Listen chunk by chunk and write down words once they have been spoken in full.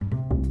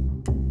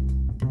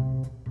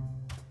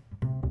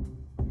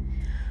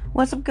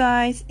What's up,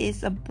 guys?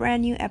 It's a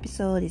brand new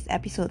episode. It's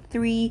episode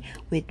 3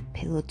 with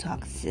Pillow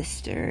Talk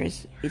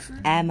Sisters. It's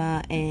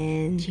Emma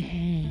and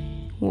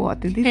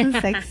what? This is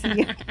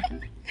sexy.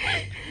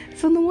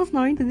 So no more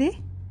snoring today?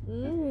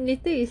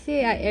 Later you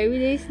say I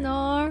everyday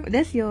snore.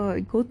 That's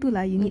your go-to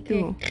lah. You need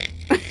to.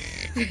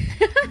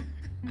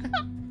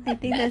 I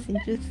think that's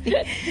interesting.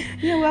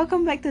 Yeah,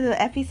 welcome back to the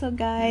episode,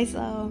 guys.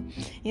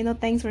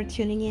 Thanks for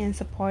tuning in and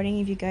supporting.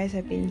 If you guys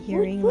have been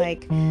hearing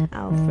like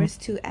our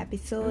first 2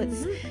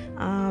 episodes,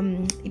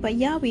 but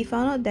yeah, we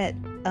found out that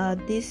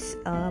this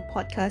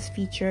podcast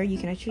feature, you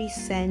can actually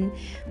send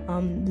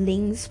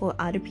links for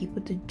other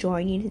people to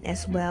join in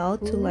as well,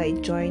 to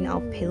like join our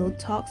pillow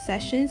talk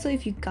session. So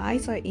if you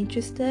guys are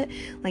interested,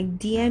 like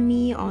DM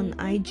me on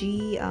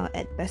IG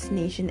at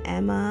Destination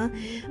Emma,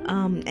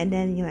 and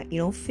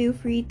then feel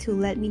free to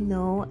let me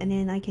know, and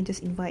then I can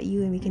just invite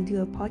you and we can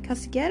do a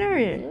podcast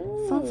together.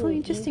 Sounds so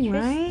interesting,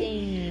 right?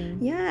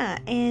 Yeah.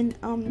 And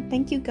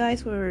thank you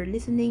guys for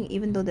listening,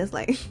 even though there's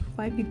like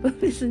 5 people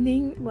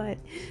listening, but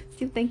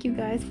still thank you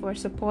guys for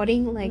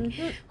supporting. Like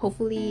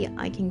hopefully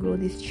I can grow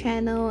this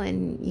channel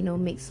and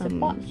make some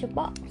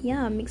support.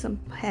 Yeah, make some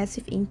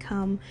passive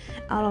income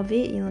out of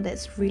it.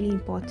 That's really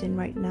important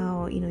right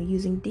now,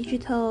 using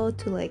digital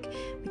to like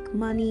make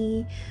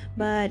money.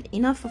 But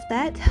enough of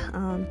that.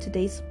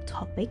 Today's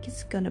topic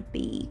is gonna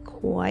be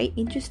quite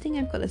interesting.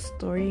 I've got a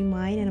story in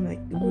mind and I'm like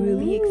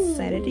really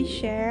excited to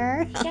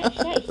share.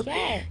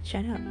 Share.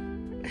 Shut up.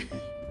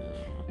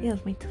 Yeah,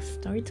 it's my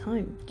story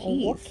time.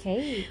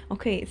 Jeez.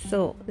 Okay,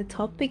 so the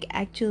topic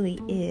actually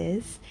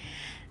is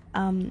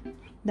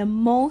the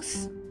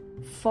most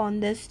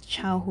fondest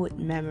childhood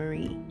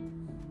memory.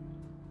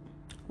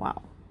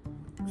 Wow.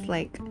 It's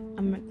like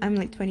I'm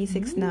like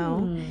 26 now,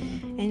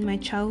 and my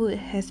childhood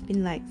has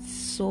been like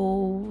so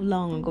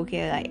long ago.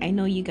 Okay, like I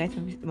know you guys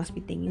must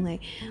be thinking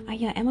like,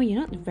 yeah, Emma, you're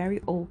not very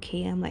old.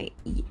 Okay, I'm like,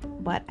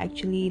 but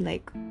actually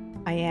like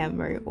I am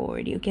very old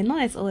already. Okay,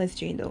 not as old as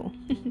Jane though.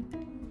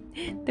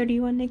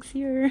 31 next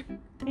year.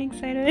 I'm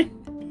excited.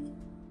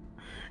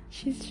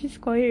 She's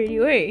quiet already.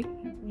 Wait.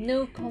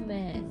 No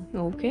comment.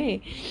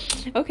 Okay,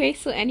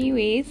 so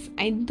anyways,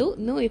 I don't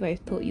know if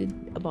I've told you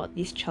about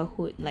this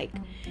childhood like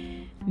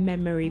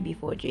memory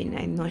before, Jane.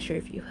 I'm not sure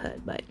if you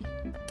heard, but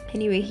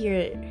anyway,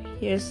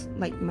 here's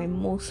like my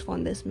most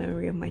fondest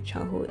memory of my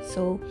childhood.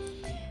 So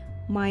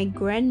my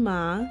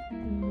grandma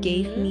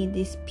gave me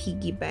this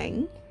piggy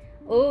bank.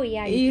 Oh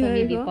yeah, you told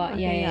me before.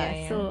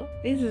 Yeah. So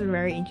this is a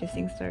very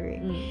interesting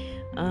story.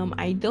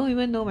 I don't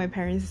even know my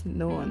parents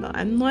know or not.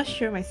 I'm not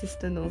sure my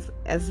sister knows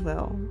as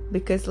well,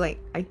 because like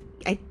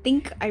I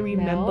think I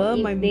remember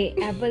if they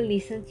ever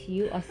listen to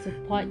you or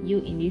support you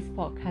in this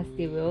podcast,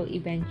 they will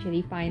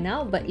eventually find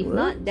out. But if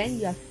not, then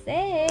you're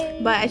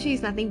safe. But actually,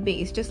 it's nothing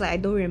big. It's just like I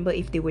don't remember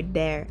if they were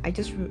there. I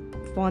just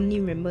fondly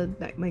remember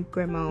like my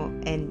grandma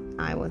and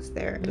I was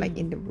there, like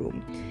in the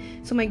room.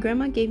 So my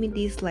grandma gave me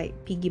this like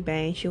piggy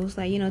bank. She was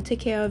like,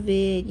 take care of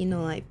it.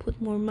 Like put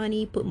more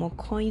money, put more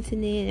coins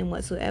in it, and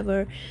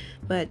whatsoever.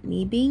 But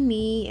me being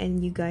me,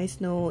 and you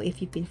guys know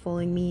if you've been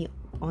following me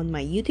on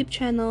my YouTube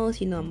channels,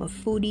 I'm a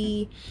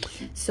foodie.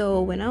 So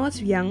when I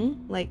was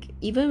young, like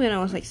even when I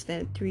was like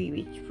standard 3,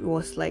 which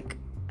was like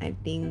I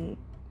think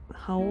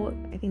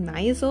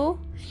 9 years old,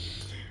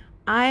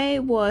 I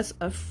was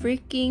a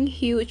freaking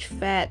huge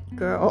fat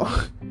girl.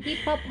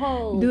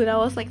 Dude, I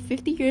was like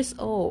 50 years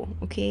old,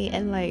 okay,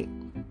 and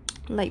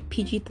like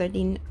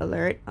PG-13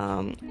 alert,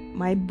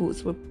 my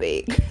boobs were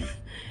big.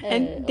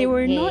 And they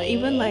were not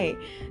even like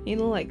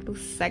like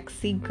those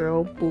sexy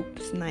girl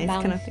boobs, nice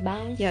kind of thing.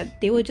 Bounce. Yeah,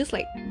 they were just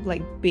like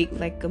big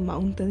like a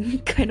mountain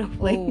kind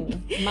of like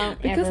Mount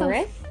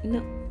Everest.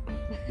 No,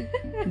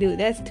 dude,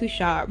 that's too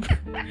sharp.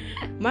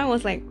 Mine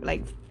was like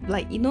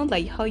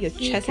how your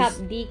C chest cup, is.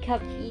 D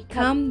cup, E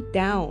cup. Calm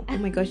down. Oh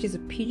my gosh, it's a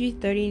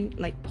PG-13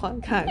 like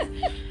podcast.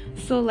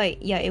 So like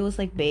yeah, it was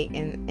like big,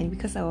 and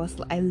because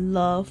I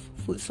love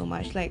food so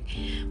much, like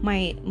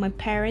my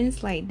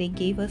parents, like they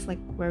gave us like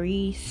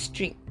very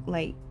strict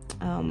like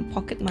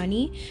pocket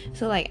money.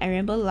 So like I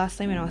remember last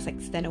time when I was like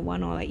standard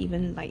 1 or like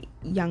even like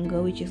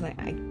younger, which is like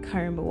I can't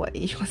remember what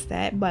age was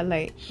that, but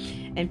like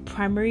in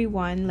primary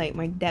 1, like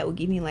my dad would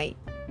give me like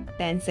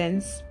 10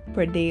 cents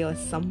per day or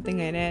something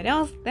like that.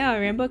 Then I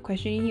remember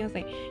questioning him. I was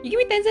like, you give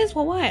me 10 cents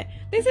for what?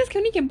 10 cents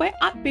can buy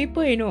art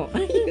paper,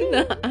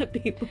 the art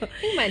paper.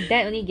 I think my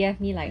dad only gave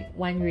me like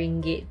 1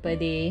 ringgit per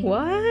day.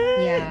 What?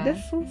 Yeah.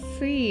 That's so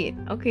sweet.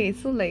 Okay,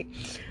 so like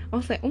I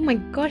was like, oh my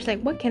gosh,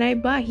 like what can I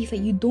buy? He's like,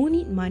 you don't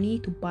need money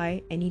to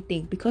buy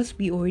anything because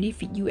we already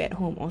feed you at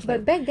home. I was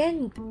but back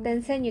then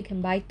 10 cents you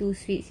can buy 2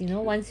 sweets,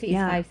 1 sweet is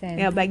 5 cents.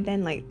 Yeah, back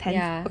then like 10.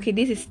 Yeah. Okay,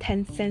 this is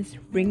 10 cents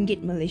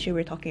ringgit Malaysia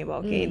we're talking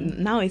about. Okay,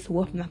 now it's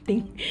worth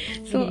nothing.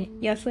 So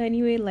so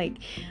anyway, like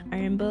I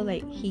remember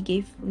like he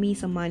gave me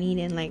some money,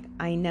 then like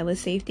I never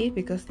saved it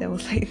because there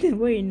was like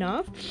never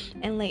enough.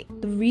 And like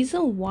the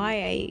reason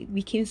why I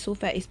became so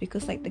fat is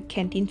because like the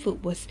canteen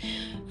food was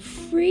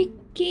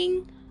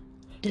freaking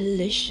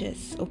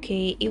delicious.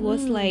 Okay, it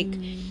was like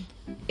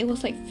it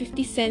was like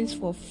 50 cents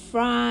for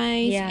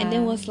fries, Yeah. and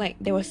then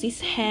there was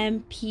this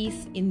ham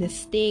piece in the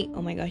steak.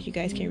 Oh my gosh, you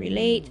guys can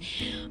relate.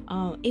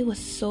 It was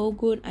so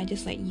good. I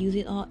just like use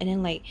it all, and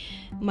then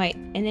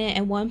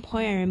at one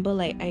point I remember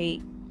like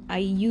I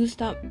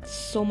used up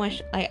so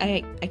much.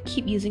 I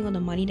keep using all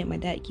the money that my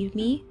dad gave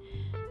me,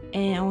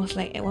 and I was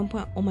like at one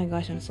point, oh my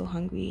gosh, I'm so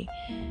hungry.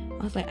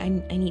 I was like, I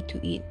need to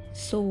eat.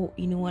 So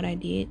you know what I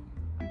did?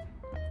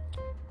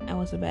 I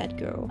was a bad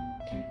girl.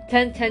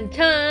 Chun chun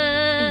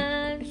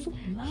chun. So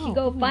loud. She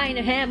go find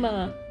a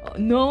hammer. Oh,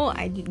 no,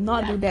 I did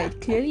not do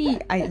that. Clearly,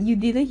 you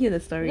didn't hear the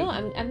story. No,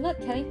 I'm not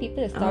telling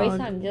people the story, Oh.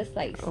 so I'm just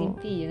like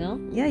simply, you know.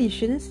 Yeah, you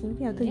shouldn't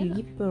simply after you Yeah.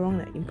 give people wrong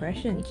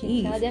impression. You can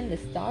Jeez. tell them the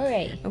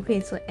story. Okay,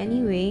 so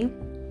anyway,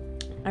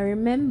 I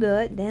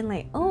remembered then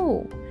like,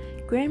 oh,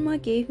 grandma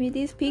gave me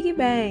this piggy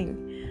bank.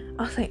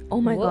 I was like, oh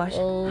my gosh,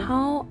 Whoa.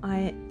 how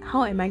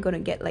am I gonna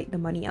get like the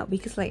money out?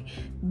 Because like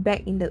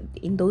back in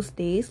those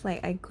days,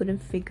 like I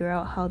couldn't figure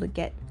out how to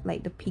get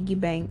like the piggy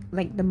bank,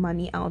 like the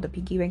money out of the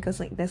piggy bank, because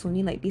like there's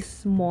only like this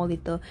small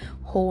little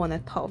hole on the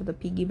top of the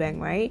piggy bank,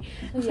 right?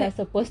 So you're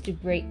supposed to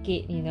break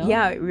it, you know.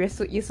 Yeah, you're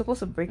supposed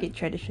to break it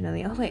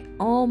traditionally. I was like,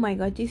 oh my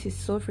god, this is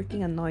so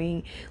freaking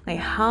annoying. Like,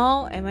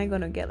 how am I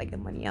gonna get like the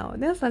money out?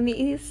 Then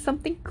suddenly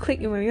something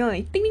clicked in my ear,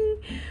 like ding, ding.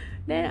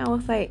 Then I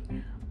was like,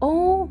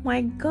 oh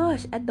my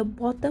gosh, at the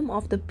bottom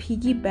of the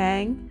piggy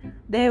bank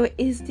there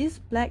is this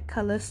black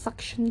color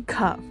suction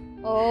cup.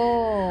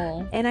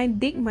 Oh. And I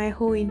dig my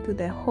hole into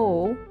the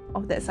hole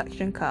of that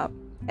suction cup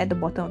at the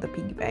bottom of the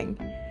piggy bank,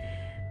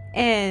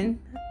 and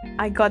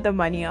I got the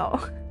money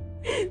out.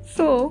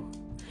 So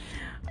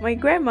my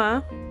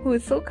grandma, who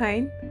is so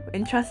kind,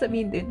 entrusted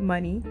me with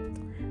money.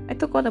 I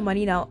took all the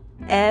money out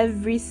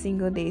every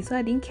single day, so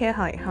I didn't care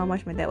how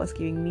much my dad was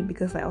giving me,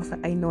 because like, I was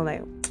like, I know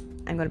like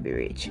I'm gonna be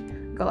rich.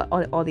 Got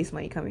like all this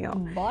money coming out.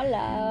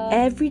 Voila.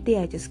 Every day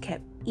I just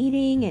kept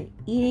eating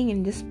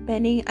and just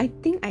spending. I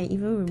think I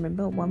even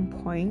remember at one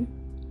point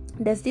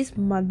there's this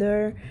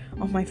mother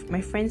of my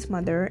friend's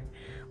mother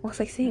was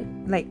like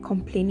saying, like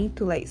complaining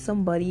to like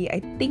somebody,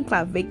 I think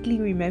I vaguely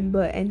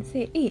remember, and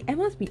say, hey,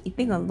 Emma's been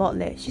eating a lot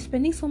leh. She's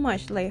spending so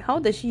much. Like, how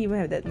does she even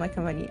have that much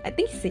money? I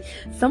think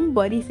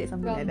somebody said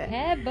something like From that.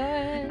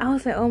 heaven. I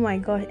was like, oh my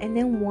gosh. And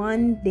then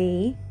one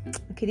day,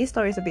 okay, this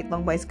story is a bit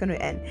long, but it's gonna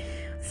end.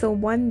 So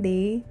one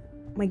day,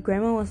 my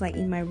grandma was like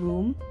in my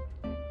room.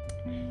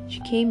 She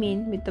came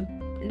in with the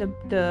what do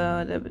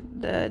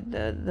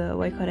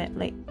you call that?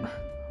 Like,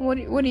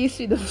 what do you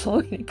see the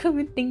floor? I can't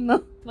even think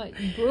now. Like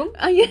broom?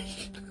 Oh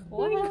yes.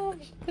 Oh my Wow.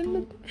 gosh.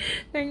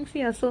 Thanks.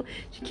 Yeah. So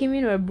she came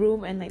in with a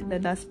broom and like the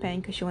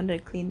dustpan because she wanted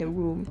to clean the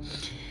room.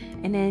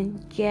 And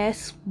then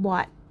guess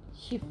what?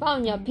 She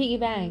found your piggy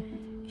bank.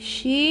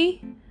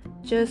 She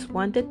just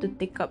wanted to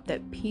take up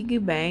that piggy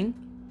bank,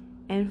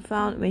 and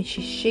found when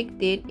she shook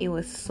it, it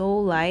was so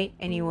light,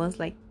 and it was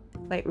like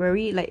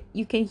very like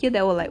you can hear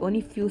there were like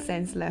only few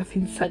cents left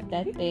inside.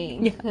 But that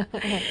thing.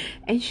 Yeah.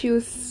 And she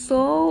was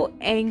so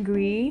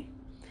angry.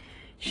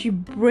 She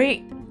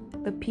break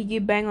the piggy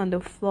bank on the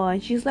floor,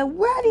 and she's like,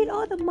 where did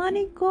all the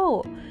money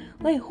go?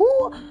 Like,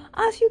 who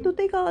asked you to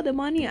take out the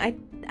money? I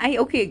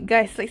okay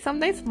guys, like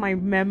sometimes my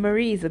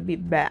memory is a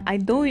bit bad. I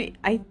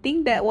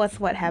think that was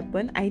what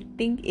happened. I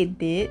think it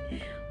did.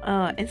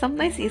 And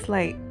sometimes it's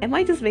like, am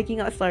I just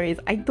making up stories?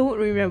 I don't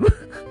remember.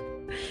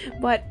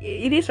 But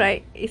it is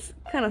right. It's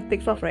kind of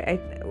takes off right.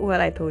 What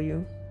I told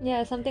you.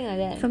 Yeah, something like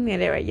that. Something like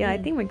that, right? Yeah, I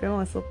think my grandma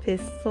was so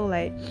pissed. So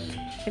like,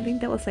 I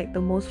think that was like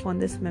the most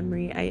fondest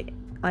memory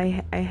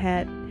I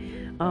had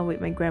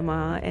with my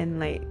grandma, and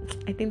like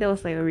I think that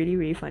was like a really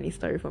really funny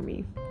story for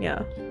me.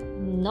 Yeah,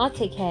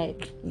 Naughty cat.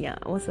 yeah,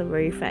 I was a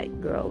very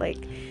fat girl. Like,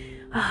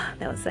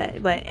 that was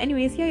sad. But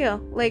anyways, yeah.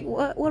 Like,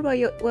 what about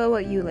you? What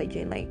about you, like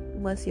Jane? Like,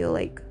 what's your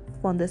like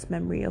fondest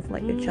memory of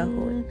like your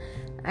childhood?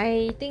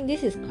 I think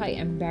this is quite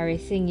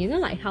embarrassing. You know,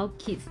 like how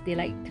kids, they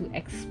like to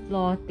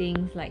explore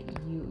things like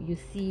you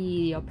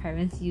see your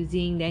parents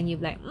using, then you're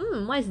like,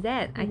 what is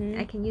that?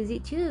 I can use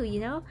it too,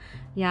 you know?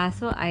 Yeah,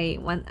 so I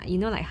want, you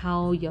know, like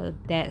how your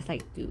dads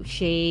like to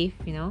shave,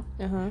 you know?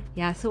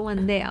 Yeah, so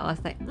one day I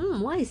was like,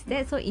 what is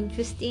that? So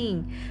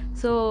interesting.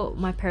 So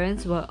my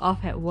parents were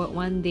off at work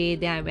one day,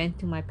 then I went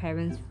to my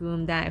parents'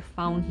 room, then I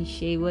found his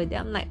shaver, then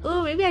I'm like,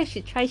 oh, maybe I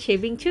should try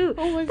shaving too.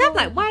 Oh my then I'm god.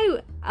 like, why?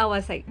 I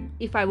was like,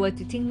 if I were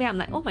to think back, I'm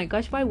like, oh my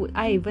gosh, why would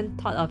I even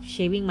thought of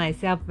shaving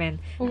myself when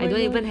Oh my I don't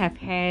god. even have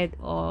hair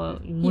or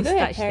mustache? You don't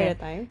have hair there? at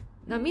the time,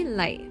 I mean,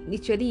 like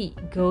literally,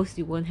 girls,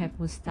 you won't have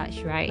mustache,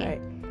 right?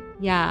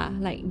 Yeah,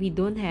 like we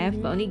don't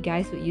have, but only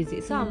guys would use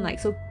it. So I'm like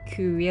so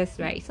curious,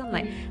 right? So I'm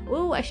like,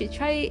 oh, I should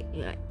try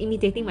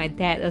imitating my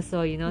dad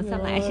also, you know. So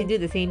I'm like, I should do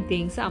the same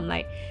thing. So I'm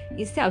like,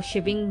 instead of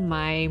shaving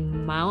my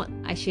mouth,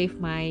 I shave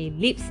my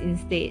lips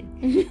instead.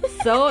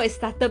 So it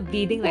started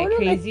bleeding like Oh, no,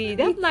 like- crazy.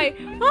 Then I'm like,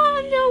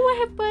 oh no, what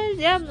happened?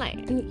 Then I'm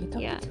like, Dude, you're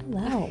talking Yeah. too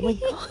loud. Oh my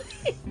god.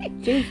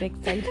 Jane's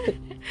excited.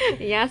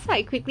 yeah. So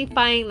I quickly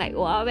find like,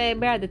 wow, where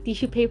are the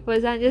tissue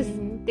papers? And just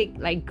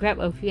grab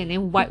a few and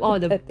then wipe all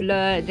the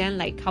blood. Then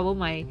like cover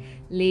my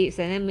lips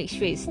and then make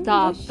sure it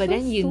stops. gosh, But so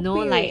then you know,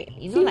 stupid. like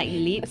See, like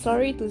lips.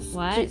 Sorry to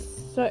What?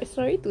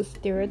 sorry to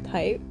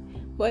stereotype,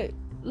 but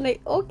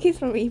like all kids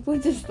from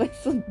Ipoh just like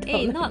so dumb.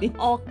 Hey, like not this.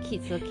 all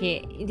kids,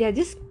 okay? They're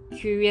just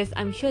curious.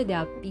 I'm sure there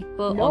are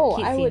people No, or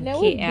kids I would in never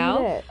KL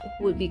do that.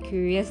 would be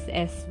curious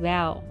as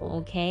well,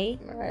 okay?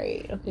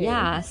 Right. Okay.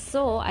 Yeah,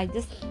 so I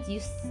just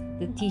use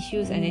the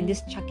tissues and then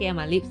just chuck it on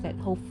my lips that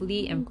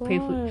hopefully and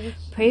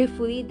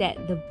prayerfully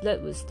that the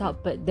blood would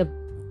stop, but the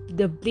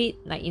bleed,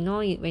 like, you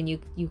know, when you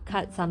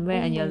cut somewhere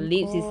and your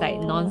lips is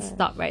like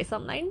non-stop, right? So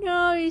I'm like,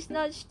 no, it's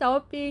not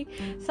stopping.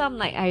 So I'm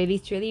like, I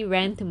literally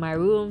ran to my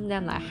room,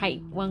 then like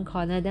hide one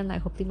corner, then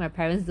like hopefully my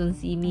parents don't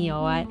see me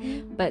or what.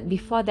 But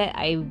before that,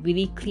 I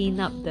really clean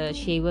up the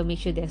shaver, make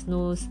sure there's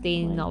no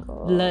stain of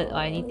blood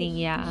or anything.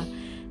 Yeah.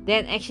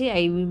 Then actually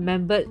I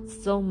remembered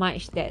so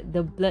much that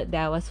the blood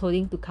that I was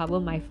holding to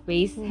cover my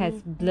face has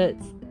blood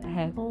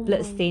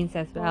stains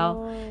as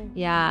well.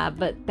 Yeah,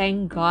 but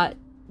thank God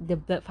the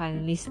blood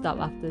finally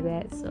stopped after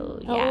that. So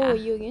yeah. How old were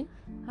you again?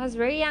 I was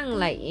very young,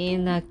 like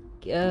in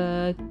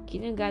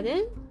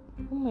kindergarten.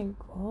 Oh my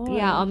god.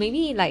 Yeah, or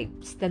maybe like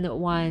standard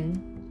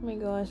 1. Oh my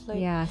gosh, like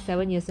Yeah,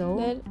 7 years old.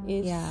 that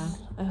is Yeah.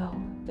 Oh,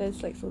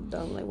 that's like so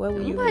dumb. Like why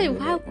would you? Why? even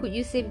do How that? could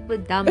you say people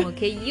dumb?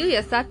 Okay, you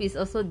yourself is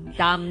also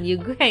dumb. You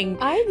go and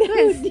I go never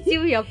and did.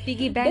 steal your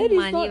piggy That bank is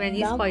money not when it's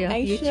dumb, for your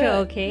Aisha. future.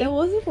 Okay. That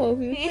wasn't for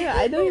future.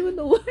 I don't even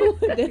know what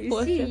that You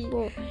was see,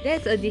 for.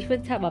 That's a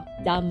different type of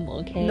dumb.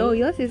 Okay. No,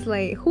 yours is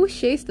like who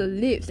shaves the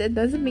lips? That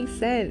doesn't make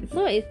sense.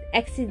 No, it's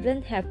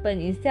accident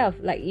happen instead of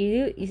like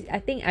you. I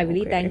think I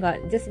really Okay. thank God.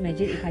 Just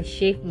imagine if I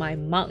shave my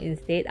mouth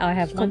instead, I'll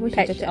have one Confirm she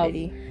patch touched it of.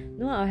 already.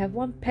 No, I'll have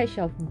one patch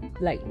of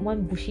like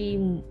one bushy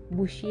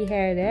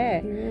hair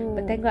there.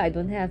 But thank God I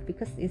don't have,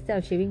 because instead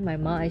of shaving my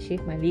mouth, I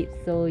shave my lips.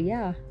 So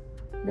yeah,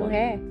 no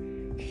hair.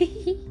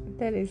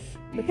 That is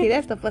okay.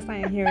 That's the first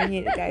time I'm hearing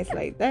it, guys.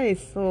 Like that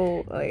is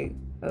so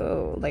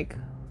like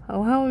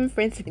how am I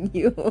friends with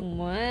you?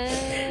 What?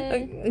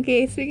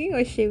 Okay, speaking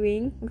of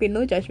shaving, okay,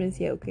 no judgments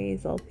here, okay,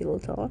 it's all pillow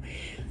talk.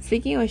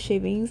 Speaking of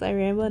shavings, I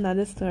remember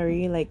another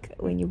story, like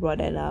when you brought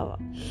that up.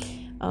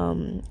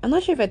 I'm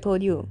not sure if I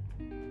told you.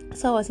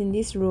 So I was in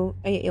this room.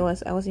 I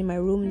was in my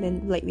room.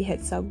 Then like we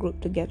had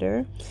subgroup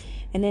together,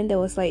 and then there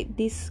was like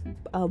this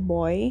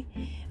boy.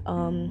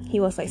 He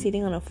was like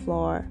sitting on the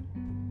floor,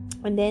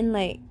 and then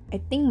like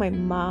I think my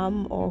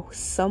mom or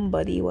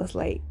somebody was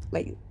like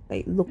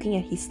looking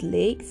at his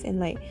legs and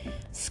like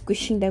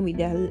squishing them with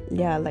their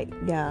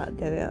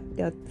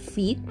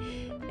feet,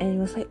 and it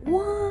was like,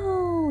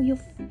 wow, your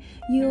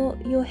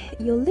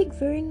leg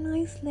very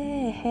nice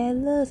leh,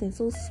 hairless and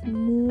so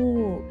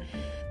smooth.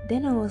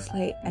 Then I was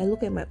like, I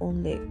look at my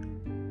own leg,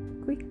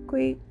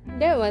 quick.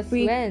 That was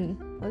Quick. when?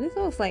 Oh, this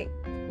was like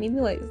maybe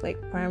like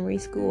primary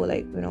school,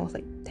 like when I was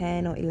like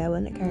 10 or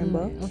 11, I can't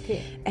remember.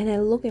 Okay. And I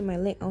look at my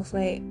leg, I was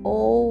like,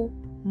 oh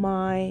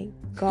my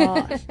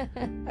gosh,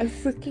 I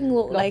freaking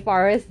look Got like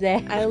forest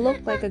there. I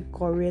look like a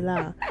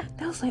gorilla.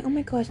 I was like, oh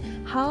my gosh,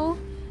 how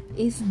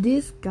is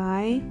this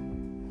guy?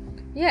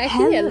 Yeah,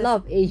 actually a hairless? lot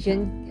of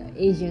Asian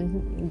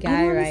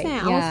guy, I don't right?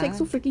 understand. I was like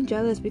so freaking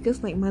jealous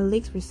because like my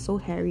legs were so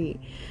hairy,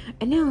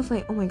 and then I was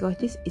like, oh my gosh,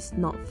 this is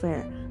not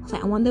fair. I was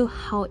like, I wonder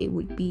how it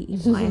would be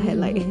if I had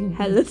like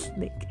hairless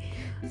leg.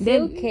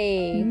 Then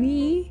okay.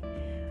 me,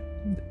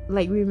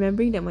 like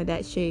remembering that my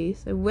dad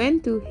shaves, I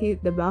went to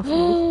hit the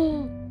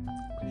bathroom,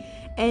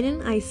 and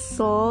then I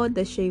saw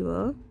the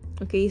shaver.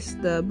 Okay, it's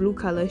the blue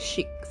color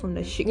Chic from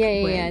the Chic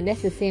brand. Yeah.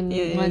 That's the same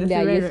Yeah, one that's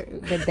that I the used.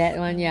 red- The that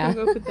one, yeah.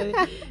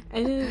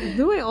 And then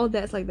doing all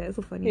that's like that,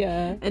 so funny.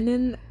 Yeah. And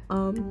then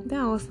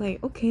I was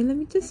like, okay, let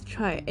me just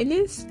try. And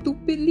then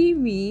stupidly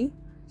me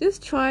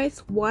just tries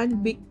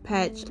one big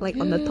patch like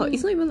on the top.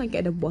 It's not even like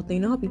at the bottom. You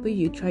know how people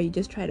you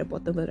just try at the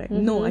bottom, but like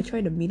no, I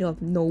tried the middle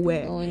of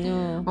nowhere Oh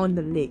no. on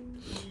the leg.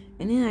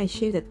 And then I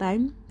shaved the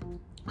time.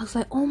 I was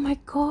like, oh my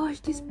gosh,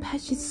 this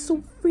patch is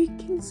so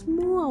freaking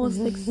small. I was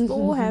like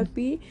so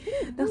happy.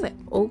 Then I was like,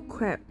 oh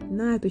crap,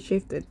 now I have to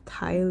shave the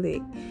entire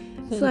leg.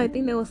 So I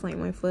think that was like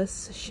my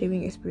first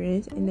shaving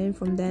experience, and then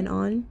from then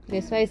on,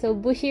 That's why it's so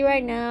bushy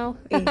right now.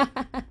 hey,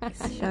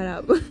 shut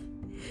up.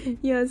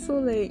 Yeah, so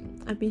like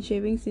I've been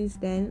shaving since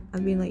then.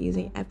 I've been like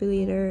using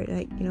epilator,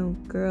 like, you know,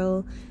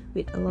 girl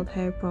with a lot of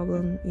hair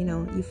problem, you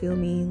know, you feel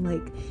me,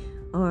 like,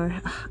 or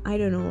I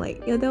don't know,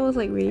 like, yeah, that was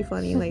like really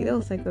funny. Like that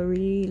was like a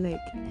really like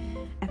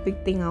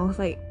epic thing. I was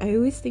like, I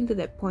always think to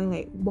that point,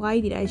 like, why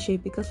did I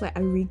shave? Because like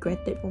I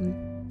regretted from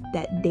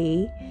that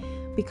day,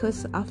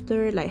 because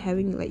after like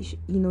having like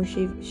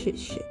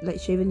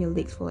shaving your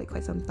legs for like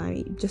quite some time,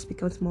 it just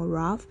becomes more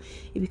rough,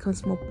 it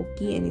becomes more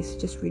pokey, and it's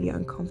just really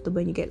uncomfortable,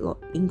 and you get a lot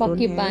of ingrown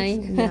hairs.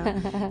 Porcupine.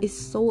 Yeah, it's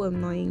so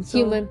annoying. So,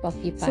 Human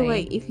porcupine. so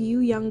like if you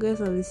young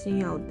girls are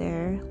listening out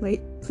there,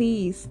 like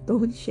please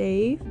don't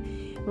shave.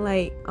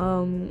 Like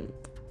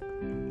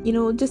you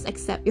know, just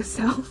accept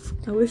yourself.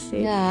 I would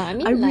say. Yeah, I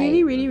mean, I like,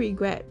 really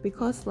regret,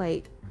 because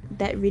like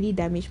that really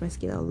damaged my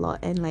skin a lot.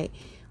 And like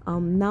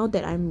now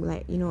that I'm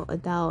like, you know,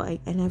 adult,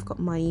 and I've got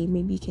money,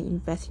 maybe you can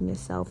invest in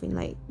yourself in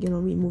like, you know,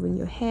 removing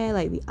your hair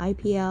like with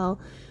IPL.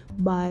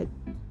 But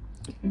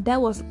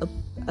that was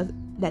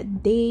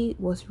that day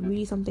was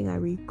really something I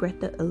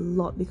regretted a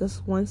lot,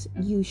 because once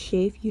you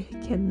shave, you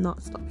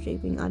cannot stop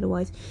shaving,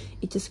 otherwise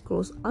it just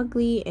grows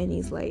ugly, and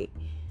it's like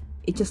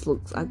it just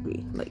looks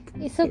ugly. Like,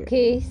 it's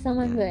okay,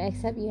 someone will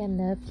accept you and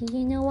love you,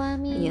 you know what I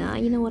mean? Yeah,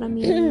 you know what I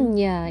mean.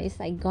 Yeah, it's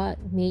like God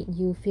made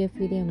you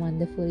fearfully and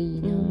wonderfully,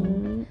 you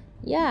know.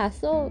 Yeah,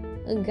 so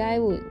a guy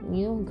would,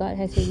 God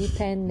has already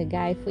planned the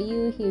guy for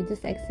you. He'll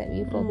just accept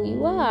you for who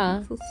you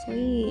are. So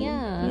sweet.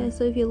 Yeah.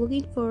 So if you're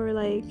looking for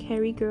like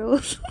hairy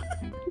girls,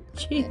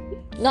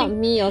 not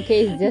me,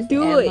 okay? It's just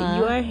dude, Emma.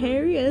 you are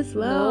hairy as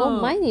well. No,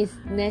 mine is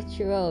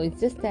natural. It's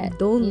just that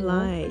don't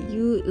lie.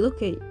 You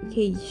look at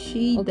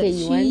she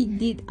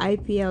did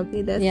IPL.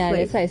 Okay, that's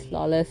that's why it's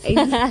flawless.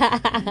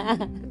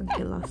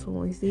 Okay, last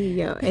one. See,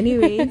 yeah.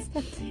 Anyways,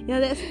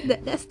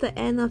 that's the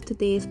end of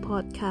today's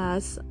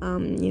podcast.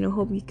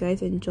 Hope you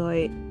guys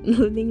enjoy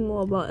learning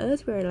more about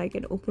us. We're like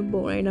an open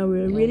book right now.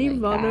 We're really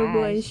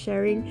vulnerable and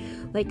sharing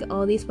like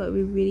all this, but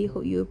we really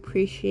hope you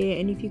appreciate.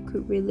 And if you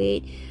could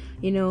relate,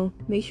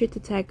 make sure to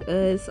tag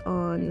us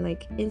on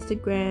like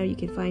Instagram. You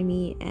can find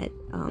me at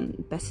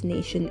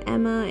Destination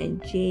Emma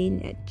and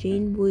Jane at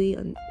Jane Bui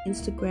on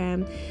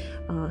Instagram.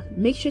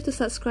 Make sure to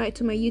subscribe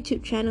to my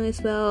YouTube channel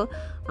as well.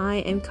 I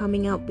am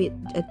coming out with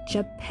a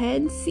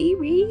Japan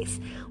series,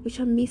 which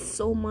I miss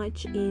so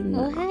much in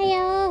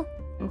Ohio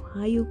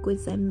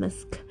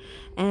gozaimasu.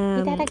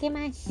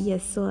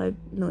 Yes, so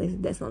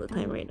that's not the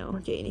time right now,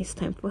 Jane. It's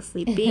time for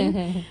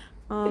sleeping.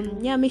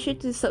 Make sure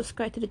to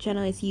subscribe to the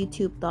channel. It's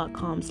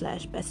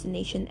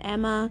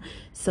youtube.com/bestinationemma.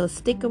 So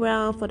stick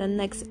around for the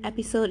next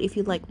episode. If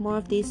you like more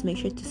of this, make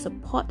sure to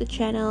support the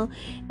channel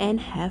and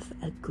have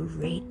a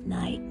great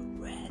night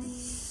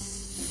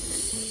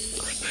rest.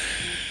 Good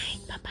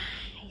night.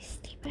 Bye-bye.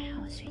 Sleep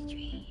well. Sweet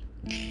dreams.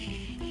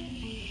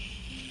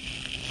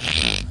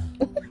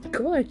 Oh my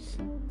gosh.